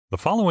The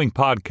following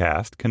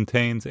podcast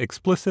contains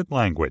explicit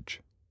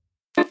language.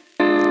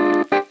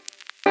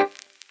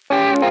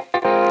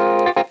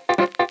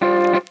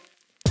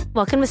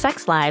 Welcome to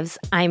Sex Lives.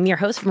 I'm your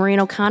host,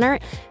 Maureen O'Connor.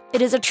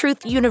 It is a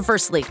truth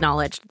universally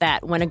acknowledged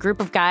that when a group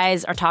of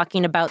guys are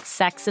talking about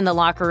sex in the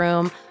locker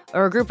room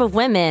or a group of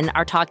women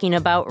are talking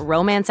about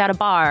romance at a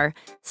bar,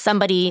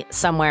 somebody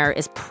somewhere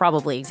is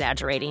probably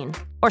exaggerating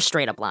or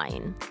straight up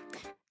lying.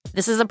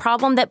 This is a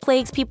problem that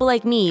plagues people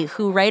like me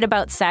who write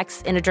about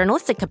sex in a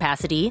journalistic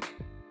capacity,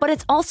 but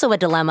it's also a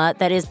dilemma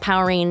that is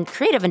powering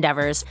creative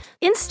endeavors.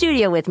 In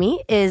studio with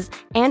me is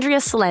Andrea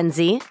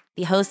Silenzi,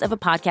 the host of a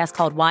podcast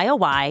called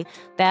YOY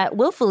that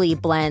willfully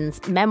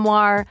blends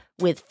memoir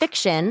with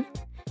fiction.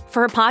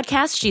 For her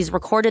podcast, she's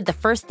recorded the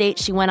first date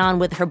she went on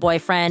with her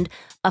boyfriend,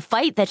 a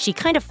fight that she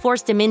kind of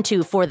forced him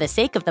into for the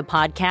sake of the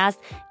podcast,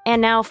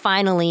 and now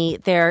finally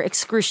their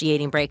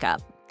excruciating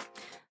breakup.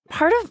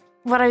 Part of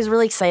what I was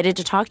really excited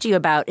to talk to you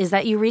about is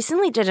that you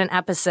recently did an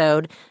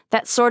episode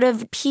that sort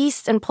of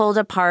pieced and pulled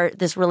apart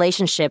this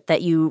relationship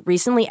that you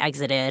recently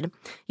exited.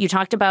 You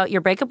talked about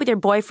your breakup with your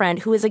boyfriend,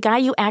 who is a guy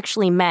you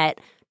actually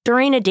met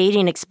during a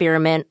dating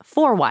experiment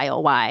for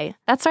YOY.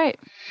 That's right.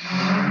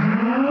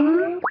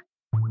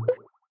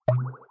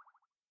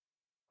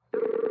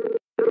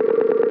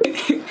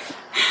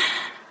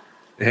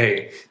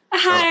 Hey.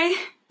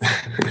 Hi.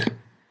 Oh.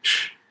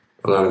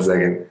 Hold on a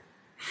second.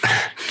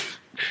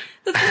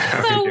 This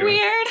is so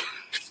weird.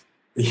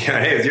 Yeah,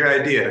 hey, it's your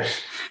idea.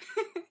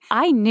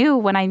 I knew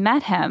when I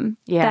met him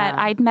that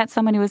I'd met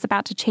someone who was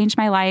about to change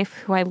my life,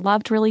 who I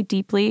loved really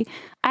deeply.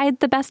 I had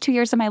the best 2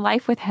 years of my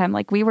life with him.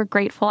 Like, we were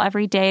grateful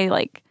every day.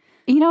 Like,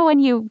 you know, when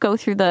you go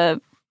through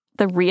the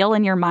reel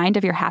in your mind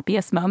of your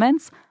happiest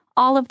moments,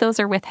 all of those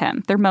are with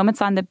him. They're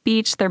moments on the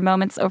beach, they're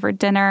moments over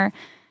dinner,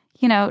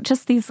 you know,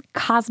 just these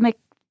cosmic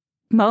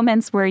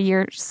moments where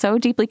you're so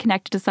deeply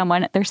connected to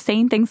someone. They're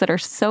saying things that are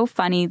so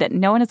funny that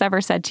no one has ever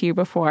said to you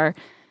before.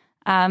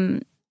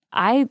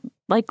 I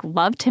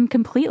loved him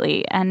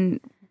completely.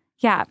 And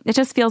yeah, it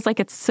just feels like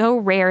it's so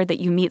rare that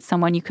you meet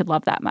someone you could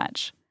love that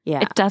much.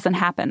 Yeah. It doesn't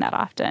happen that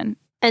often.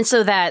 And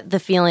so that the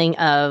feeling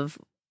of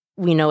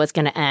we know it's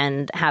going to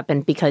end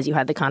happened because you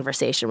had the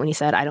conversation when he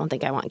said, I don't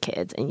think I want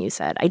kids. And you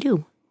said, I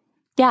do.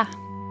 Yeah.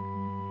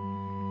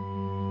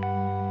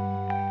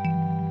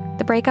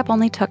 The breakup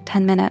only took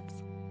 10 minutes.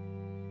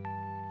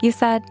 You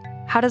said,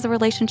 how does a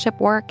relationship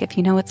work if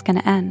you know it's going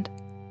to end?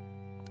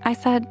 I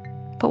said,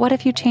 but what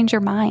if you change your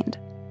mind?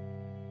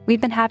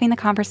 We'd been having the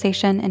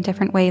conversation in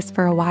different ways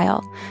for a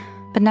while,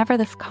 but never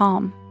this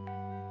calm.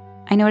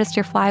 I noticed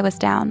your fly was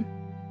down.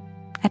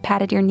 I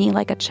patted your knee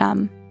like a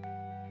chum.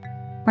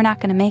 We're not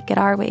going to make it,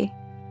 are we?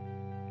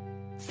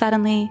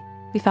 Suddenly,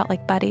 we felt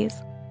like buddies.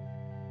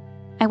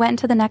 I went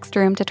into the next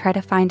room to try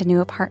to find a new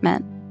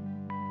apartment.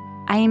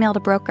 I emailed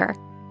a broker,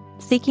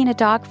 seeking a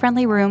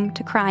dog-friendly room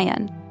to cry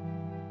in.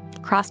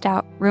 Crossed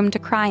out room to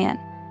cry in.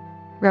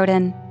 Wrote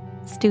in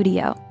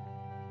studio.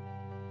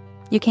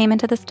 You came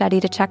into the study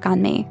to check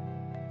on me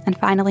and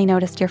finally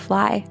noticed your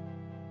fly.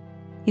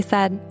 You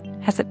said,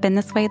 has it been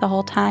this way the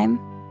whole time?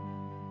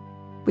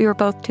 We were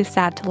both too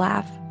sad to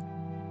laugh.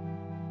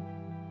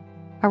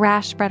 A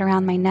rash spread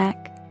around my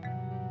neck.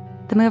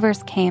 The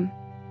movers came.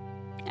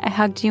 I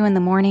hugged you in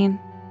the morning,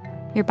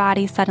 your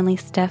body suddenly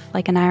stiff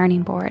like an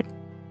ironing board.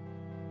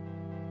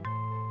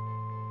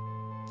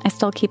 I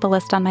still keep a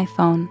list on my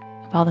phone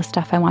of all the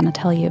stuff I want to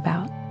tell you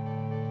about.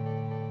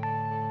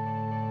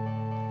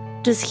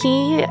 Does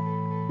he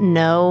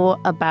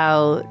know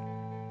about,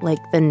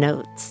 the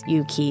notes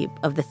you keep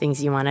of the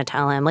things you want to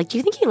tell him? Do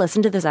you think he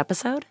listened to this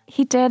episode?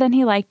 He did, and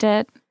he liked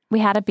it. We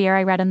had a beer.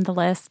 I read him the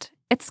list.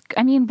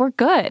 We're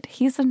good.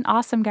 He's an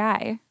awesome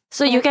guy.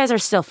 So you guys are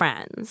still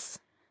friends?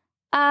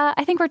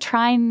 I think we're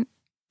trying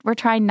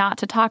not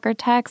to talk or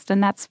text,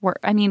 and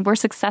we're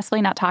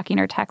successfully not talking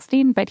or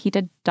texting, but he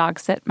did dog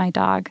sit my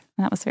dog,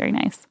 and that was very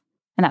nice.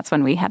 And that's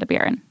when we had a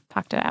beer and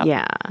talked it out.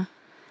 Yeah.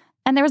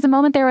 And there was a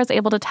moment there I was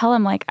able to tell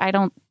him, I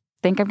don't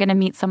think I'm going to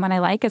meet someone I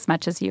like as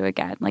much as you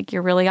again.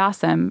 You're really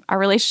awesome. Our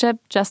relationship,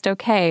 just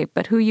okay,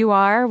 but who you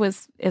are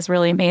is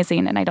really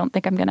amazing, and I don't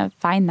think I'm going to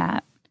find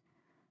that.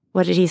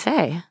 What did he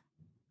say?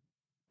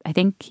 I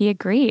think he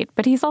agreed,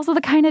 but he's also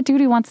the kind of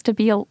dude who wants to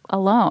be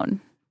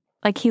alone.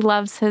 He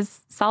loves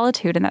his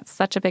solitude, and that's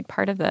such a big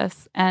part of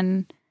this.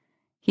 And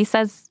he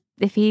says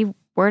if he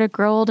were to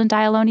grow old and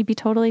die alone, he'd be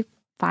totally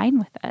fine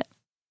with it.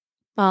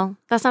 Well,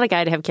 that's not a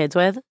guy to have kids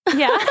with.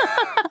 Yeah.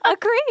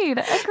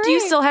 Agreed. Do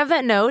you still have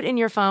that note in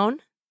your phone?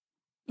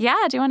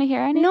 Yeah. Do you want to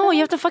hear anything? No, you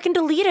have to fucking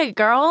delete it,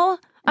 girl.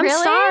 I'm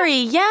Really? sorry.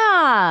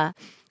 Yeah.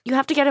 You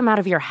have to get him out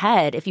of your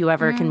head if you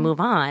ever can move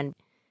on.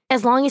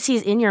 As long as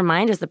he's in your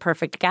mind as the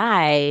perfect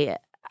guy,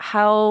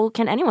 how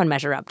can anyone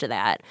measure up to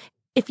that?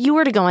 If you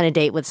were to go on a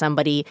date with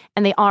somebody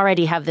and they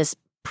already have this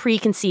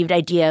preconceived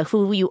idea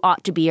who you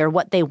ought to be or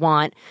what they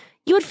want,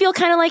 you would feel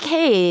kind of like,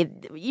 hey,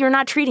 you're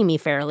not treating me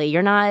fairly.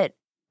 You're not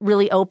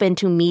really open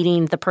to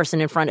meeting the person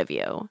in front of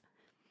you.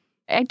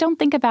 I don't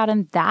think about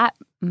him that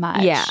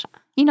much. Yeah.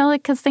 You know,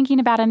 like, because thinking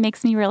about him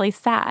makes me really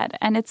sad.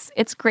 And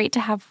it's great to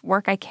have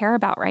work I care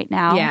about right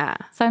now. Yeah.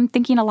 So I'm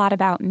thinking a lot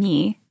about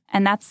me.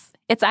 And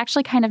it's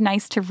actually kind of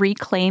nice to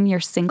reclaim your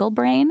single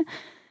brain.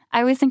 I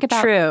always think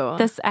about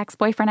this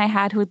ex-boyfriend I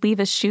had who would leave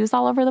his shoes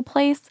all over the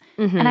place.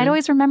 Mm-hmm. And I'd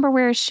always remember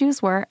where his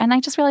shoes were. And I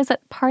just realized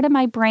that part of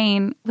my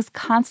brain was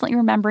constantly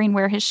remembering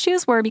where his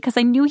shoes were because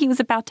I knew he was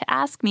about to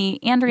ask me,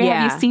 Andrea,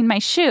 have you seen my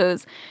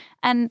shoes?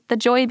 And the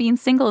joy of being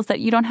single is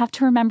that you don't have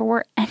to remember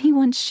where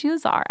anyone's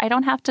shoes are. I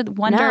don't have to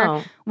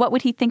wonder, what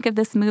would he think of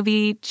this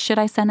movie? Should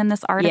I send him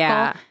this article?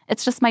 Yeah.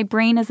 It's just my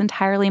brain is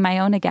entirely my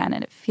own again,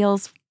 and it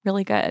feels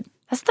really good.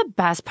 That's the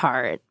best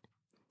part.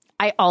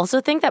 I also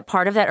think that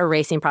part of that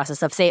erasing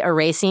process of, say,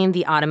 erasing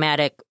the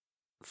automatic,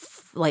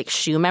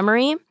 shoe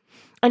memory, it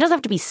doesn't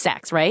have to be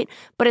sex, right?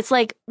 But it's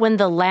like when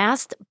the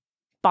last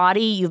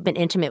body you've been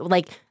intimate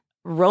with,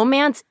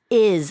 romance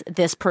is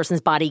this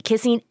person's body.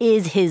 Kissing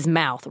is his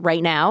mouth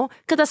right now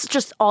because that's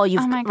just all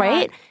you've,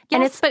 right?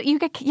 Yes, but you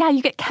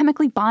get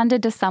chemically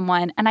bonded to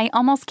someone, and I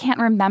almost can't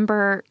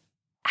remember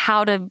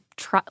how to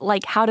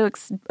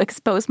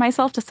expose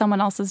myself to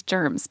someone else's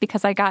germs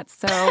because I got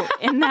so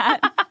in that.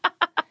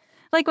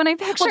 When I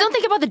picture... Well, don't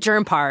think about the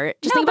germ part.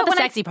 Just think about the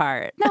sexy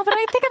part. No, but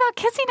I think about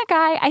kissing a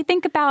guy. I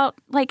think about,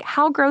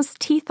 how gross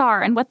teeth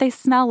are and what they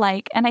smell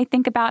like. And I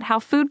think about how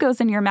food goes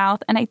in your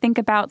mouth. And I think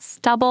about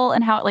stubble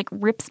and how it,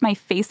 rips my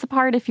face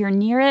apart if you're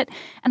near it.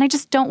 And I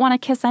just don't want to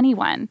kiss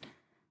anyone.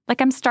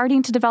 I'm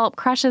starting to develop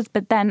crushes,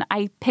 but then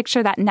I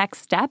picture that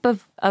next step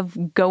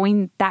of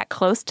going that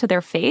close to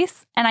their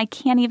face. And I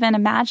can't even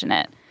imagine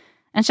it.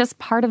 And it's just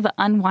part of the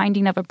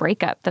unwinding of a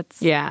breakup that's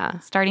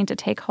starting to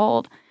take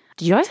hold.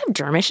 Do you always have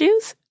germ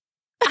issues?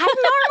 I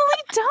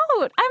normally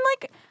don't.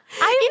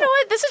 You know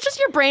what? This is just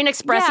your brain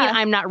expressing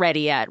I'm not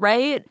ready yet,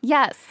 right?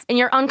 Yes. And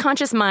your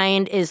unconscious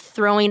mind is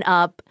throwing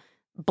up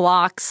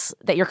blocks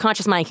that your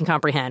conscious mind can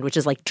comprehend, which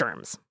is like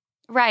germs.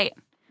 Right.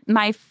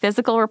 My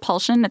physical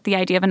repulsion at the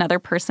idea of another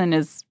person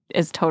is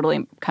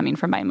totally coming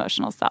from my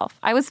emotional self.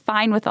 I was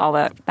fine with all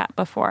that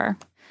before.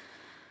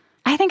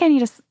 I think I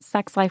need a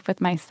sex life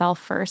with myself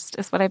first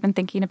is what I've been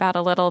thinking about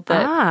a little.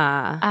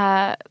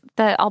 That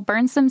I'll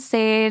burn some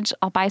sage,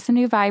 I'll buy some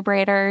new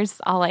vibrators,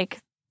 I'll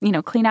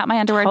clean out my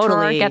underwear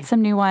drawer, get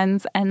some new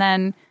ones, and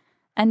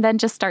then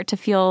just start to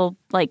feel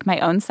my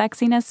own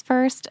sexiness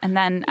first, and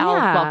then I'll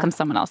welcome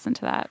someone else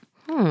into that.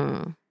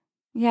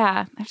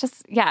 Yeah,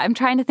 I'm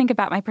trying to think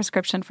about my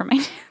prescription for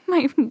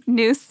my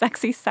new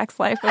sexy sex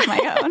life of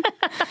my own.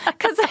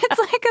 Because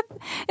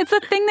it's a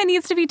thing that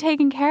needs to be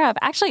taken care of.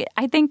 Actually,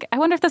 I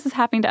wonder if this is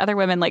happening to other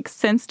women.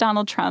 Since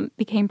Donald Trump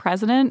became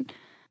president,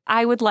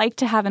 I would like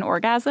to have an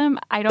orgasm.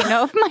 I don't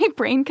know if my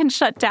brain can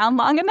shut down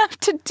long enough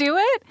to do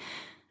it.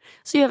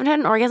 So you haven't had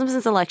an orgasm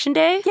since Election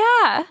Day?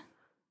 Yeah.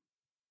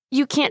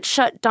 You can't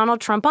shut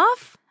Donald Trump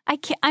off? I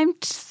can't. I'm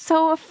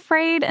so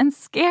afraid and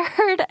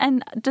scared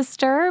and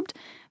disturbed.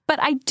 But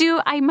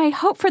my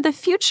hope for the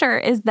future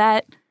is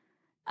that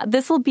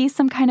this will be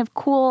some kind of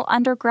cool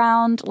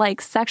underground,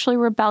 sexually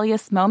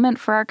rebellious moment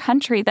for our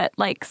country that,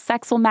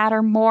 sex will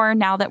matter more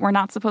now that we're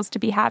not supposed to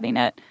be having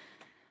it.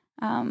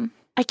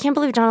 I can't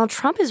believe Donald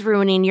Trump is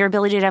ruining your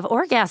ability to have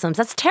orgasms.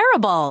 That's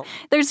terrible.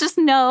 There's just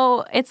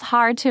it's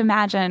hard to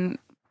imagine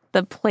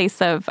the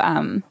place of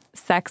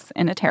sex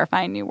in a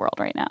terrifying new world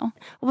right now.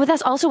 Well,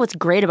 that's also what's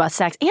great about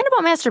sex and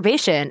about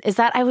masturbation is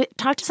that I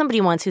talked to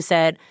somebody once who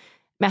said,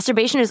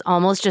 masturbation is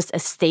almost just a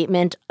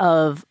statement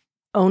of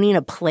owning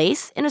a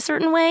place in a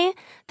certain way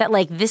that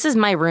this is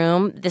my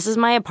room, this is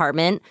my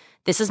apartment,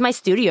 this is my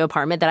studio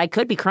apartment that I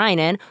could be crying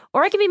in,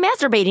 or I could be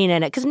masturbating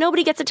in it because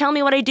nobody gets to tell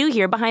me what I do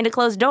here behind a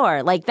closed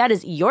door. That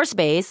is your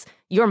space,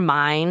 your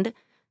mind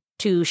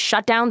to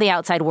shut down the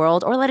outside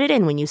world or let it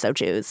in when you so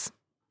choose.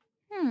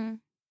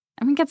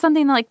 I mean, get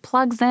something that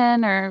plugs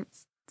in or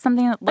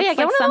something that looks get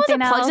one of those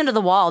that plugs into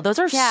the wall. Those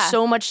are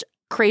so much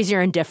crazier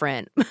and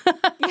different.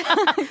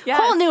 Yes.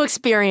 Whole new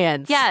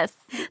experience. Yes.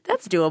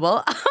 That's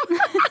doable.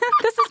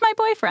 This is my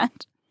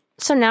boyfriend.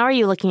 So now are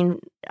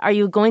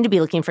you going to be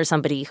looking for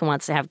somebody who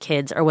wants to have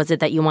kids, or was it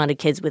that you wanted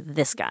kids with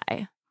this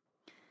guy?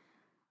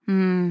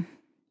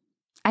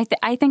 I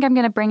think I'm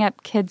going to bring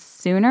up kids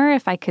sooner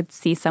if I could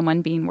see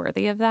someone being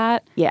worthy of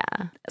that. Yeah.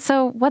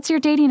 So what's your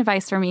dating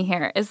advice for me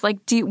here? Is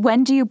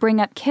when do you bring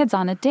up kids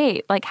on a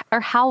date? Or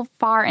how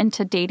far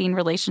into dating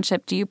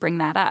relationship do you bring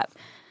that up?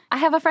 I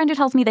have a friend who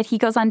tells me that he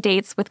goes on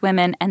dates with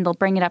women and they'll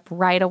bring it up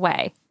right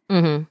away.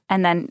 Mm-hmm.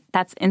 And then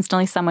that's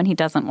instantly someone he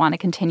doesn't want to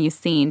continue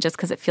seeing just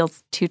because it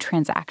feels too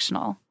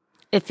transactional.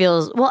 It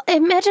feels,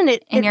 imagine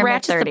it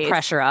ratchets the mid-30s.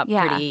 Pressure up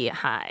pretty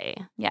high.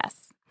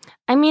 Yes.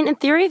 I mean, in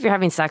theory, if you're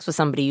having sex with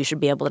somebody, you should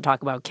be able to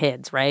talk about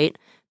kids, right?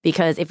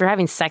 Because if you're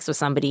having sex with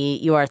somebody,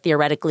 you are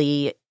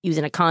theoretically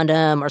using a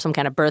condom or some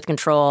kind of birth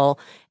control.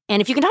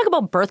 And if you can talk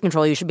about birth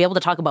control, you should be able to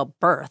talk about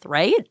birth,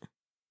 right?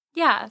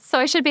 Yeah. So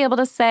I should be able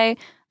to say,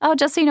 oh,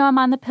 just so you know, I'm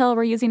on the pill,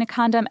 we're using a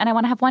condom, and I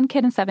want to have one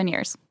kid in 7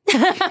 years.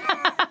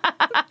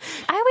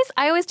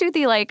 I always do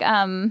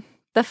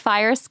the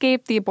fire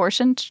escape, the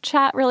abortion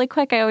chat really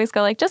quick. I always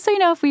go just so you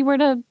know, if we were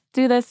to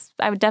do this,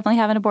 I would definitely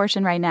have an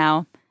abortion right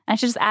now. I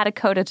should just add a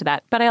coda to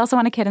that. But I also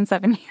want a kid in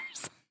 7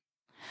 years.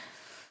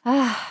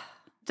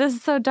 This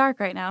is so dark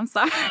right now. I'm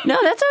sorry. No,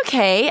 that's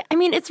okay. I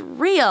mean, it's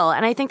real.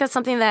 And I think that's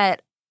something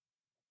that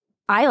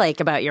I like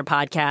about your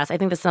podcast. I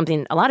think that's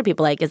something a lot of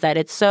people like, is that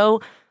it's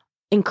so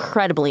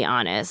incredibly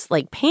honest,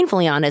 like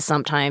painfully honest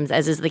sometimes,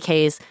 as is the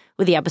case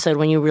with the episode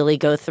when you really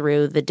go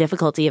through the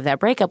difficulty of that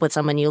breakup with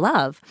someone you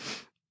love.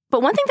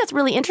 But one thing that's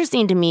really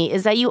interesting to me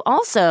is that you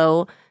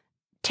also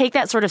take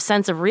that sort of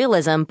sense of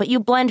realism, but you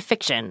blend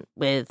fiction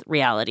with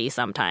reality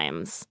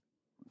sometimes.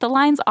 The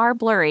lines are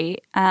blurry.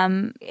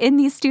 In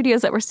these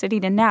studios that we're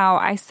sitting in now,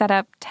 I set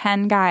up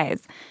 10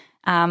 guys,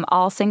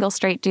 all single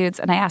straight dudes,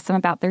 and I asked them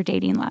about their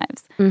dating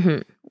lives. Mm-hmm.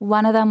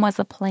 One of them was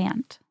a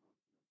plant.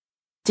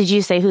 Did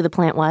you say who the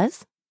plant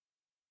was?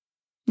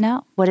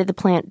 No. What did the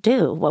plant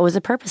do? What was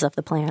the purpose of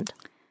the plant?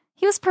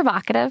 He was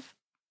provocative.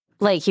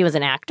 Like he was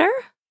an actor?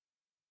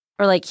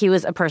 Or like he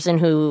was a person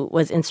who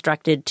was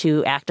instructed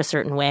to act a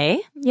certain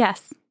way?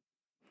 Yes.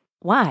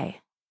 Why?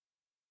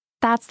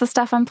 That's the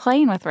stuff I'm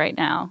playing with right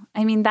now.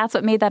 I mean, that's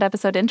what made that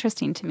episode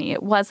interesting to me.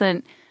 It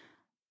wasn't,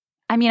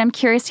 I mean, I'm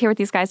curious to hear what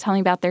these guys tell me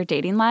about their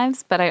dating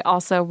lives, but I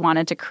also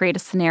wanted to create a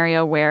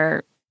scenario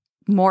where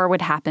more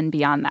would happen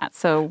beyond that.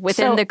 So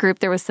within the group,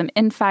 there was some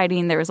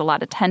infighting. There was a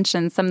lot of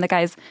tension. Some of the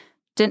guys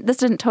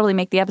didn't totally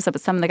make the episode,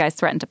 but some of the guys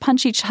threatened to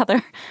punch each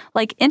other.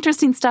 Like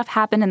interesting stuff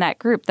happened in that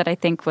group that I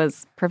think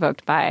was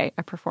provoked by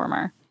a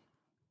performer.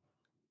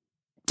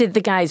 Did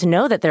the guys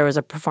know that there was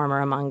a performer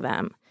among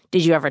them?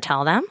 Did you ever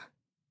tell them?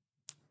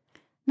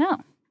 No.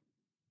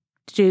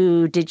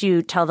 Did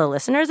you tell the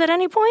listeners at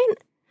any point?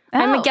 No.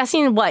 I'm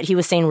guessing he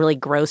was saying really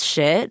gross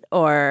shit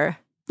or...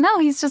 No,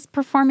 he's just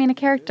performing a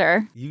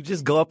character. You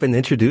just go up and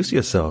introduce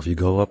yourself. You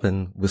go up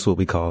and this is what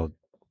we call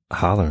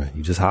hollering.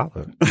 You just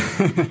holler.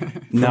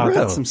 No,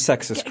 that's some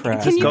sexist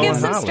crap. Can you give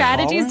some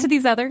strategies to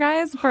these other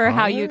guys for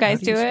how you guys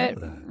do it?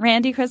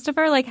 Randy,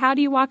 Christopher, like how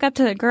do you walk up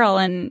to a girl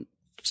and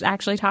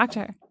actually talk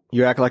to her?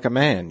 You act like a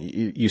man.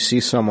 You see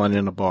someone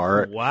in a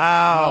bar.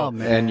 Wow.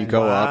 And you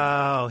go up.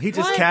 Wow. He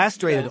just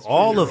castrated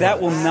all of that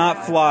us. will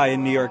not fly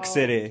in New York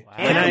City.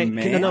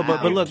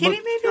 But look.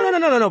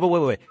 No, but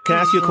wait. Can I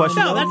ask you a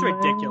question? No, that's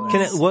ridiculous.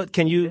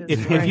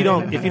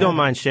 If you don't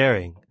mind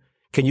sharing,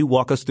 can you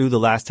walk us through the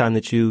last time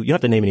that you don't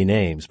have to name any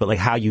names, but like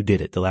how you did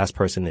it, the last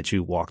person that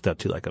you walked up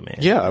to like a man?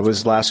 Yeah, it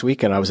was last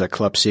weekend. I was at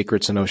Club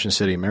Secrets in Ocean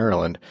City,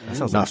 Maryland. That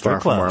sounds not like a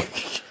strip far from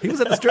club. He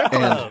was at the strip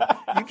club.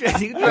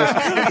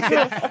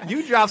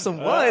 You dropped some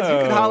words. You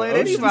can holler at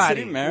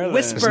anybody.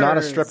 Whispers. It's not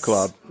a strip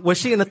club. Was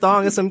she in a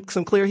thong and some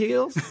clear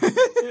heels?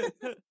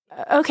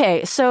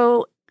 Okay,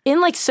 so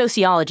in like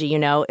sociology,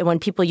 when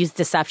people use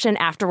deception,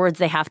 afterwards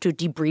they have to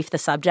debrief the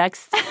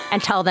subjects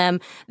and tell them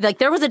like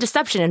there was a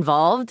deception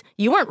involved.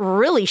 You weren't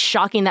really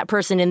shocking that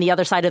person in the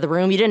other side of the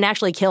room. You didn't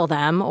actually kill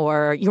them,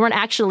 or you weren't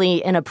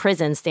actually in a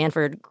prison,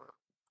 Stanford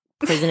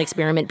prison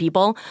experiment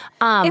people.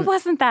 It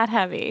wasn't that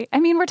heavy. I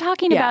mean, we're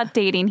talking about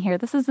dating here.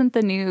 This isn't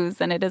the news,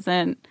 and it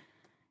isn't,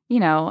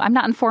 I'm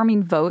not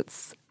informing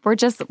votes.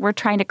 We're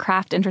trying to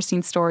craft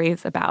interesting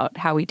stories about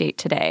how we date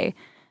today.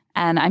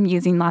 And I'm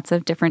using lots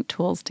of different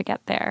tools to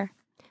get there.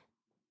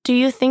 Do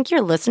you think your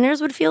listeners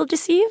would feel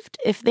deceived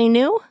if they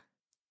knew?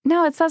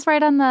 No, it says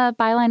right on the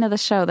byline of the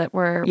show that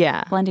we're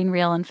blending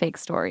real and fake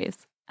stories.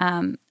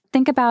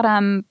 Think about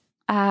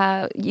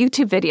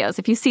YouTube videos.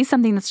 If you see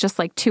something that's just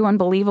like too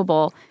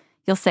unbelievable,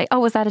 you'll say, oh,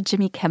 was that a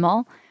Jimmy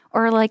Kimmel?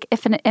 Or like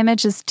if an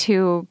image is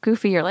too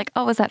goofy, you're like,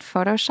 oh, was that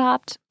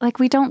photoshopped? Like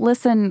we don't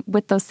listen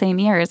with those same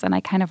ears. And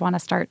I kind of want to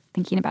start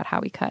thinking about how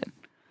we could.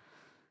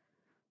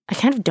 I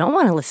kind of don't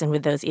want to listen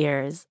with those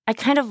ears. I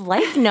kind of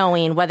like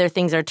knowing whether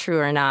things are true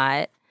or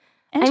not.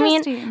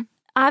 Interesting.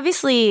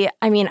 Obviously,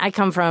 I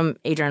come from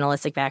a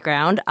journalistic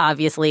background.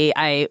 Obviously,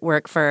 I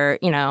work for,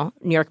 New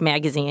York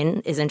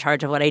Magazine is in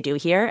charge of what I do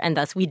here, and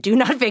thus we do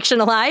not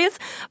fictionalize.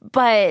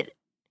 But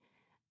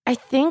I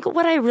think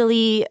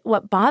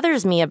what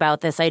bothers me about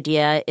this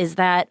idea is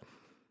that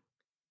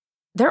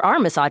there are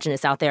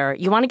misogynists out there.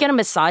 You want to get a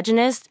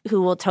misogynist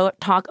who will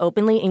talk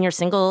openly in your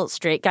single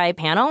straight guy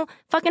panel?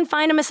 Fucking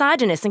find a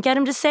misogynist and get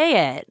him to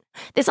say it.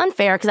 It's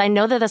unfair because I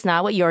know that that's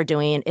not what you're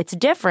doing. It's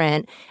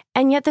different.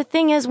 And yet the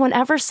thing is,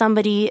 whenever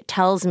somebody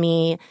tells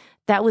me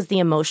that was the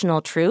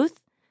emotional truth,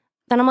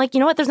 then I'm like, you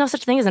know what? There's no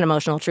such thing as an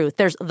emotional truth.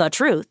 There's the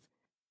truth.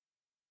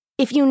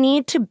 If you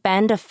need to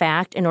bend a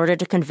fact in order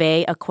to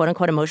convey a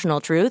quote-unquote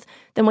emotional truth,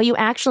 then what you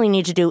actually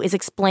need to do is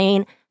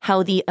explain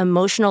how the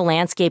emotional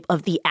landscape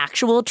of the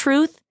actual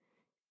truth,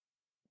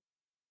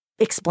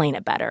 explain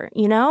it better,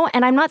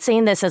 And I'm not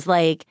saying this as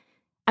like,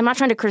 I'm not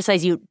trying to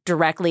criticize you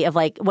directly of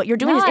like, what you're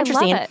doing is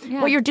interesting. I love it.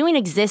 Yeah. What you're doing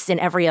exists in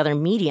every other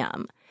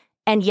medium.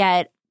 And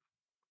yet,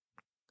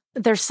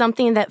 there's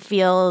something that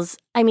feels,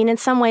 in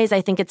some ways,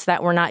 I think it's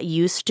that we're not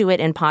used to it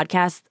in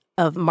podcasts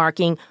of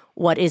marking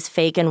what is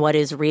fake and what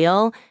is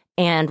real.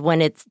 And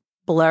when it's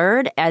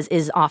blurred, as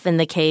is often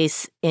the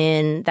case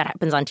that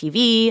happens on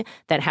TV,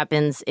 that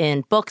happens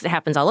in books, that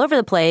happens all over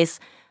the place,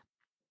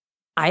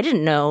 I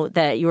didn't know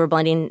that you were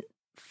blending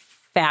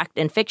fact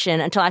and fiction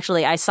until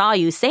actually I saw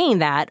you saying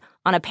that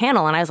on a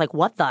panel. And I was like,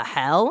 what the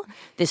hell?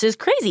 This is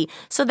crazy.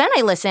 So then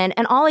I listen,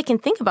 and all I can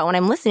think about when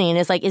I'm listening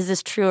is like, is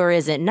this true or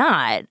is it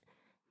not?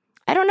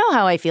 I don't know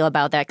how I feel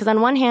about that. Because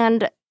on one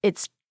hand,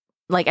 it's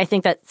like, I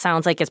think that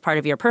sounds like it's part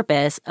of your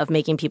purpose of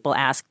making people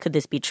ask, could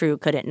this be true?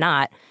 Could it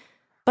not?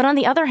 But on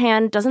the other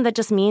hand, doesn't that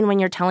just mean when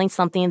you're telling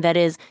something that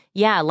is,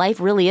 yeah, life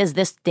really is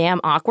this damn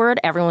awkward,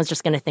 everyone's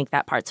just going to think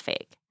that part's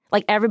fake?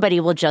 Like, everybody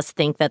will just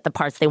think that the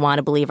parts they want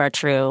to believe are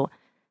true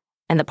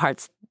and the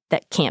parts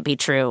that can't be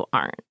true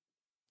aren't.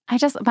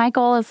 My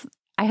goal is,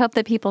 I hope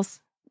that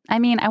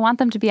I want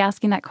them to be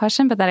asking that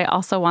question, but that I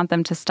also want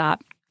them to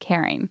stop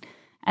caring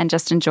and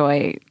just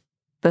enjoy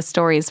the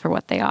stories for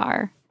what they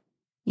are,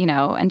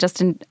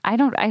 and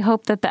I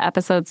hope that the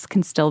episodes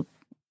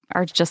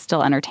are just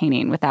still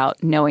entertaining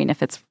without knowing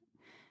if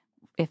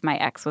my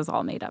ex was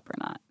all made up or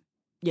not.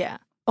 Yeah.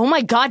 Oh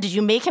my God, did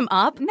you make him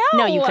up?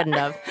 No, you couldn't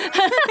have.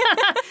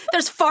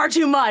 There's far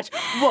too much.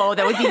 Whoa,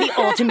 that would be the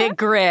ultimate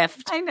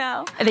grift. I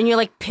know. And then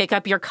you pick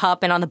up your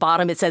cup and on the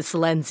bottom it says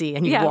Slenzi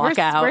and you walk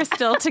out. We're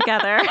still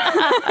together.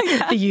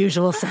 The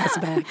usual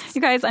suspects.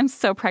 You guys, I'm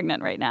so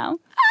pregnant right now.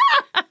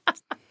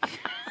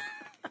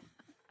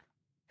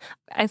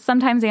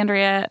 Sometimes,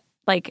 Andrea,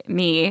 like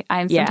me,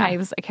 I'm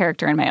sometimes a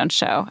character in my own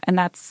show. And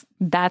that's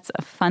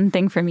a fun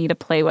thing for me to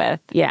play with.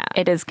 Yeah.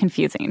 It is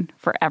confusing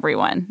for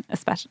everyone,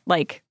 especially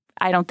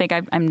I don't think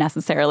I'm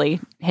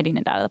necessarily hitting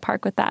it out of the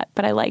park with that,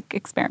 but I like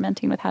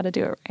experimenting with how to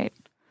do it right.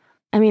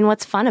 I mean,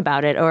 what's fun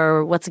about it,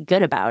 or what's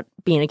good about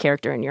being a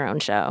character in your own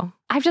show?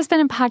 I've just been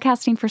in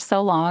podcasting for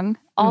so long.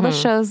 All the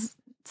shows,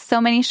 so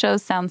many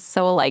shows sound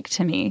so alike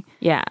to me.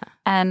 Yeah.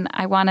 And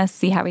I want to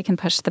see how we can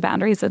push the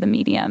boundaries of the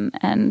medium.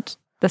 And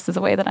this is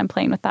a way that I'm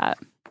playing with that.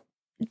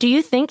 Do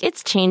you think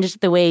it's changed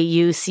the way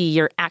you see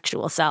your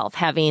actual self,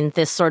 having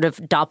this sort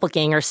of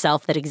doppelganger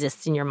self that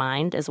exists in your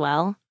mind as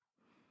well?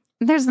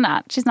 There's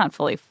not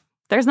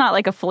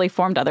a fully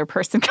formed other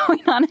person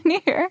going on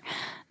in here.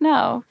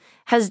 No.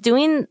 Has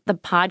doing the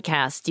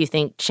podcast, do you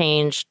think,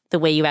 changed the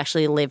way you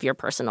actually live your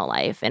personal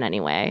life in any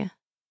way?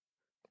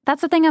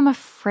 That's the thing I'm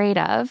afraid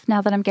of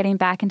now that I'm getting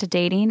back into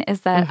dating,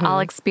 is that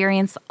I'll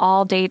experience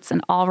all dates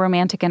and all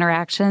romantic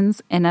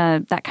interactions in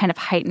that kind of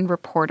heightened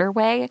reporter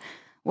way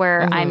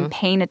where I'm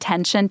paying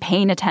attention.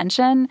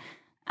 But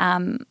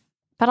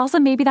also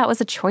maybe that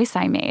was a choice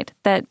I made,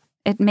 that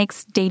it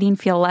makes dating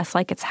feel less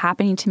like it's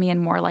happening to me and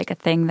more like a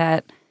thing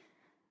that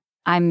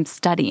I'm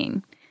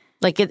studying.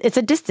 Like it's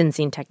a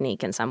distancing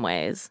technique in some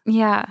ways.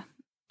 Yeah.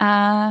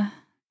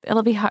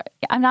 It'll be hard.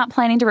 I'm not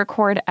planning to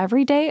record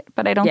every date,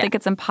 but I don't think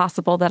it's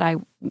impossible that I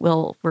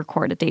will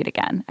record a date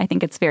again. I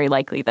think it's very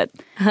likely that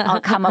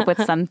I'll come up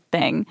with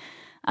something.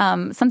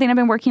 Something I've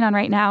been working on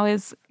right now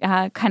is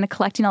kind of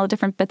collecting all the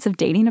different bits of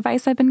dating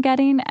advice I've been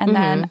getting. And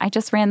then I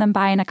just ran them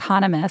by an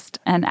economist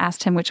and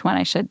asked him which one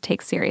I should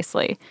take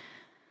seriously.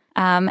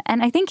 And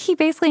I think he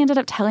basically ended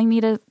up telling me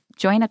to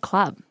join a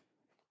club.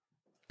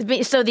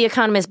 So the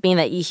economist being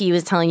that he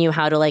was telling you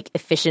how to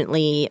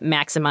efficiently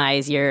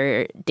maximize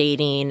your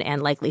dating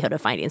and likelihood of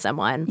finding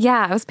someone.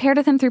 Yeah, I was paired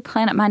with him through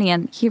Planet Money,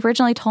 and he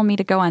originally told me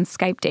to go on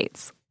Skype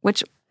dates,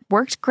 which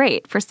worked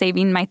great for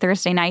saving my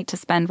Thursday night to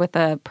spend with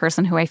a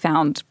person who I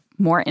found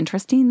more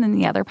interesting than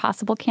the other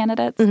possible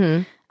candidates.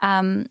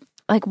 One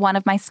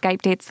of my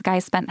Skype dates, the guy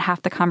spent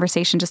half the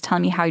conversation just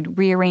telling me how he'd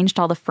rearranged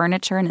all the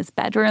furniture in his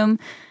bedroom.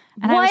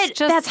 And what? I was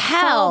just That's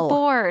hell. So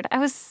bored. I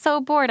was so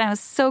bored. I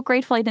was so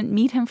grateful I didn't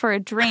meet him for a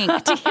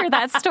drink to hear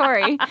that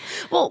story.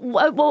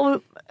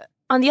 Well,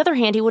 on the other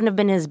hand, he wouldn't have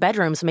been in his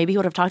bedroom, so maybe he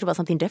would have talked about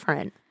something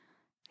different.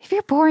 If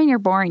you're boring, you're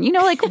boring.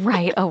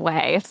 Right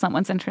away if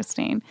someone's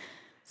interesting.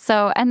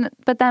 So,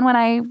 but then when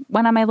I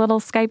went on my little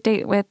Skype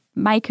date with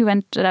Mike, who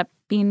ended up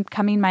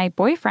becoming my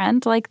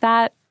boyfriend,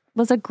 that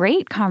was a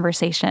great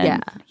conversation. Yeah.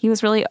 He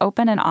was really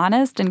open and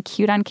honest and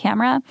cute on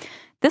camera.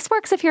 This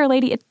works if you're a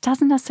lady. It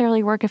doesn't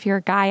necessarily work if you're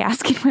a guy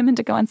asking women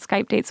to go on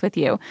Skype dates with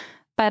you.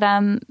 But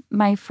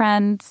my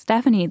friend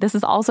Stephanie, this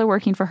is also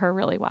working for her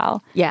really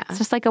well. Yeah. It's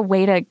just a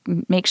way to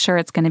make sure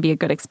it's going to be a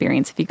good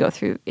experience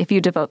if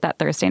you devote that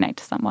Thursday night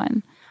to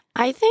someone.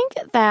 I think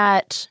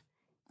that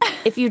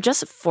if you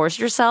just force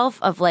yourself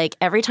of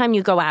every time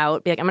you go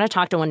out, be I'm going to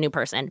talk to one new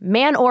person,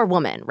 man or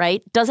woman,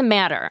 right? Doesn't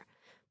matter.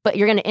 But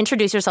you're going to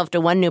introduce yourself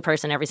to one new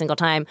person every single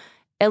time.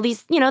 At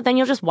least, then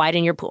you'll just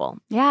widen your pool.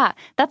 Yeah.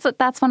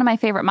 That's one of my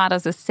favorite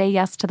mottos is say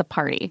yes to the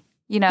party.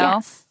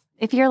 Yes.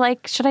 If you're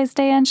should I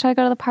stay in? Should I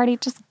go to the party?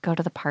 Just go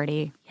to the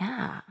party.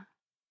 Yeah.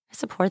 I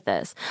support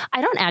this.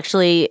 I don't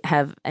actually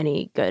have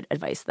any good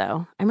advice,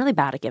 though. I'm really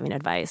bad at giving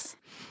advice.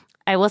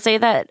 I will say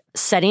that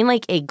setting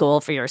a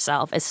goal for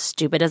yourself, as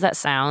stupid as that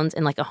sounds,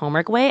 in a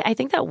homework way, I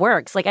think that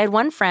works. I had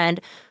one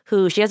friend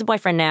who, she has a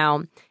boyfriend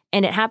now,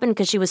 and it happened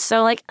because she was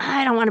so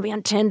I don't want to be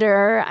on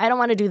Tinder. I don't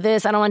want to do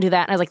this. I don't want to do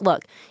that. And I was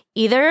look,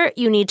 either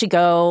you need to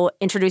go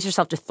introduce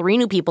yourself to 3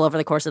 new people over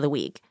the course of the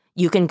week.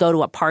 You can go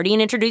to a party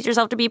and introduce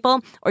yourself to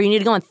people, or you need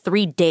to go on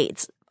 3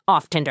 dates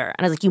off Tinder.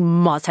 And I was you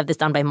must have this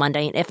done by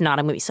Monday. And if not,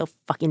 I'm going to be so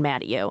fucking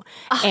mad at you.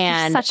 Oh,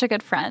 and you're such a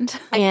good friend.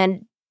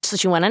 And so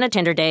she went on a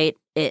Tinder date.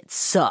 It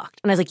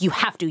sucked. And I was you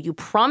have to. You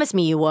promised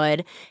me you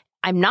would.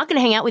 I'm not going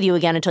to hang out with you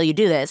again until you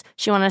do this.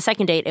 She went on a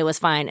second date. It was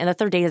fine. And the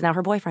third date is now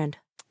her boyfriend.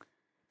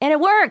 And it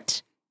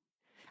worked.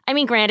 I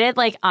mean, granted,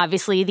 like,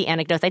 obviously the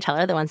anecdotes I tell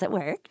are the ones that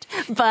worked.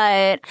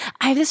 But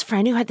I have this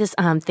friend who had this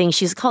thing.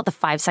 She's called the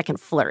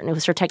 5-second flirt. And it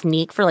was her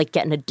technique for, like,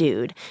 getting a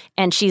dude.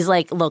 And she's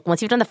like, look,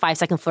 once you've done the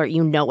 5-second flirt,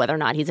 you know whether or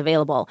not he's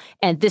available.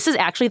 And this is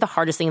actually the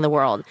hardest thing in the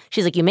world.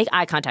 She's like, you make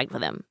eye contact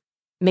with him.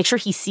 Make sure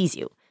he sees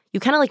you. You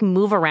kind of, like,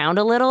 move around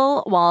a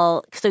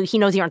little so he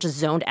knows you aren't just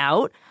zoned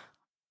out.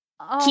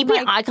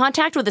 Keeping eye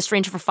contact with a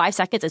stranger for 5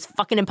 seconds is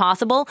fucking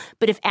impossible.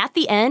 But if at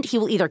the end he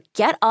will either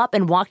get up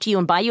and walk to you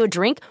and buy you a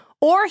drink,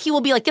 or he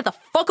will be like, get the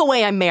fuck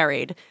away, I'm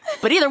married.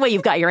 But either way,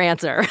 you've got your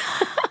answer.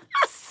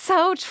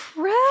 So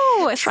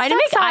true. Try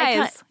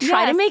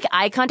to make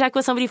eye contact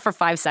with somebody for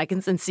 5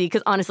 seconds and see,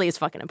 because honestly, it's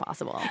fucking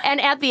impossible.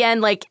 And at the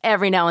end, like,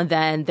 every now and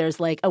then, there's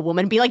like a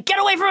woman be like, get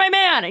away from my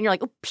man. And you're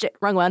like, oh, shit,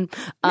 wrong one.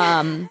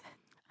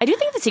 I do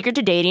think the secret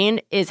to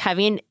dating is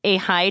having a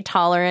high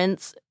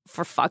tolerance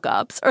for fuck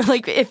ups, or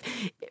like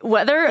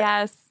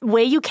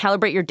way you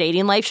calibrate your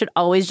dating life should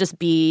always just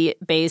be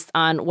based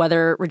on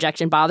whether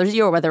rejection bothers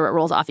you or whether it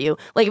rolls off you.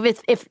 Like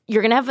if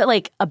you're gonna have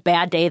like a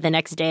bad day the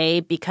next day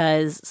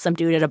because some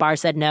dude at a bar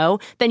said no,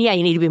 then yeah,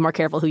 you need to be more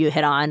careful who you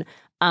hit on.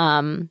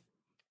 But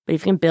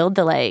if you can build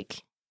the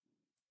like,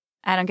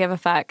 I don't give a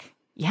fuck.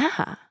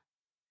 Yeah.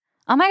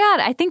 Oh my God,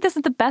 I think this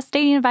is the best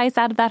dating advice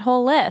out of that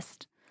whole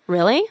list.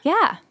 Really?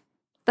 Yeah.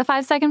 The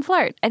 5-second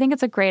flirt. I think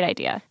it's a great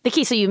idea. The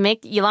key, so you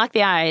lock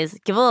the eyes,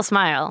 give a little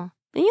smile,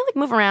 then you like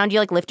move around, you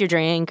like lift your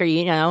drink, or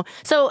you know.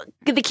 So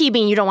the key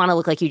being you don't want to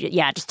look like you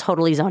just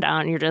totally zoned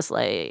out. And you're just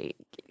like,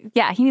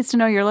 yeah, he needs to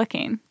know you're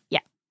looking. Yeah.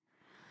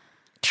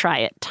 Try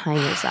it. Time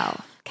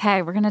yourself.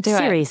 Okay, we're gonna do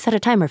Siri, it. set a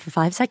timer for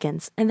 5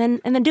 seconds, and then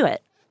do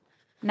it.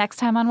 Next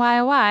time on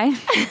YOY.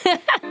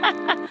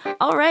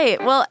 All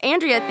right. Well,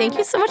 Andrea, thank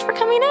you so much for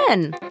coming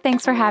in.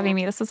 Thanks for having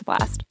me. This was a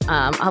blast.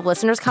 I'll have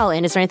listeners call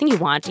in. Is there anything you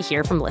want to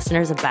hear from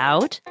listeners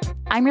about?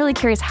 I'm really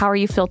curious, how are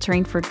you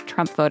filtering for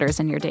Trump voters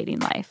in your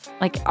dating life?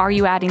 Like, are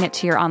you adding it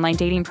to your online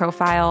dating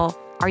profile?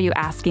 Are you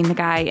asking the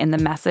guy in the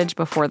message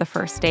before the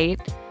first date?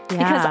 Yeah.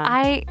 Because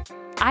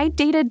I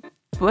dated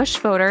Bush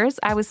voters.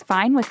 I was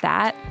fine with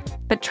that.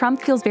 But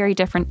Trump feels very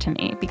different to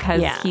me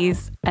because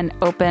he's an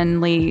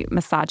openly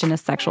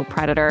misogynist sexual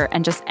predator,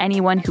 and just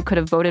anyone who could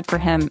have voted for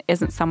him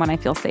isn't someone I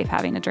feel safe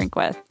having a drink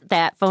with.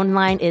 That phone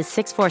line is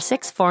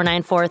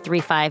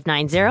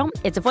 646-494-3590.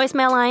 It's a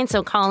voicemail line,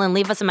 so call and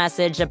leave us a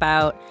message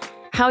about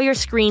how you're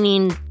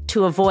screening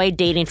to avoid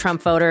dating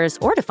Trump voters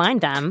or to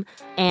find them,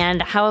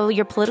 and how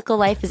your political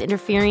life is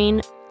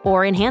interfering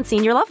or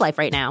enhancing your love life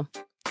right now.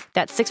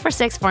 That's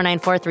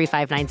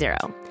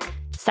 646-494-3590.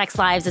 Sex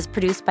Lives is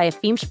produced by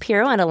Afim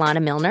Shapiro and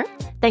Alana Milner.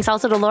 Thanks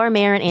also to Laura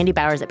Mayer and Andy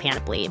Bowers at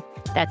Panoply.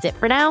 That's it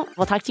for now.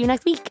 We'll talk to you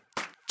next week.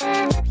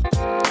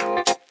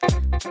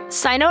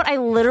 Side note, I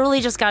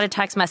literally just got a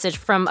text message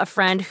from a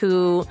friend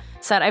who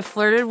said, I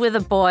flirted with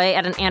a boy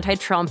at an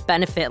anti-Trump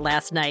benefit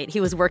last night.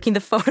 He was working the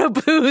photo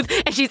booth,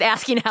 and she's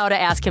asking how to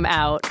ask him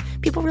out.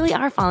 People really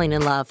are falling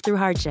in love through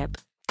hardship.